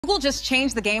Google just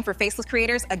changed the game for faceless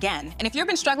creators again. And if you've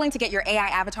been struggling to get your AI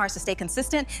avatars to stay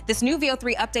consistent, this new VEO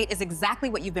 3 update is exactly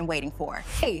what you've been waiting for.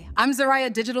 Hey, I'm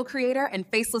Zaraya, digital creator and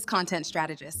faceless content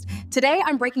strategist. Today,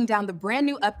 I'm breaking down the brand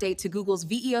new update to Google's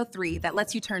VEO 3 that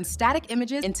lets you turn static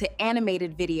images into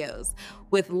animated videos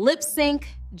with lip sync,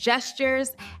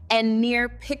 gestures, and near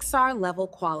Pixar-level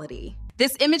quality.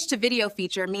 This image-to-video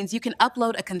feature means you can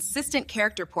upload a consistent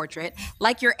character portrait,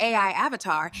 like your AI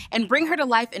avatar, and bring her to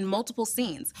life in multiple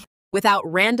scenes, without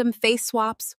random face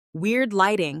swaps, weird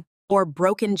lighting, or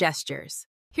broken gestures.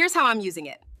 Here's how I'm using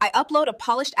it. I upload a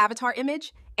polished avatar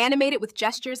image, animate it with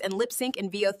gestures and lip sync in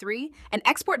VEO 3, and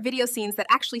export video scenes that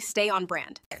actually stay on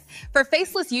brand. For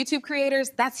faceless YouTube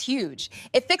creators, that's huge.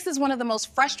 It fixes one of the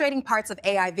most frustrating parts of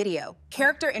AI video,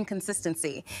 character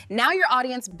inconsistency. Now your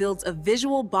audience builds a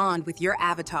visual bond with your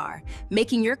avatar,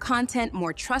 making your content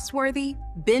more trustworthy,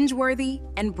 binge-worthy,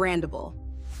 and brandable.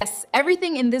 Yes,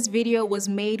 everything in this video was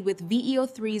made with VEO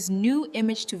 3's new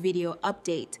image-to-video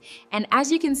update. And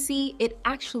as you can see, it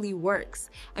actually works.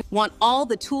 Want all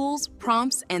the tools,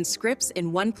 prompts, and scripts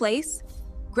in one place?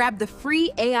 Grab the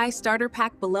free AI starter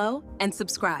pack below and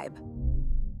subscribe.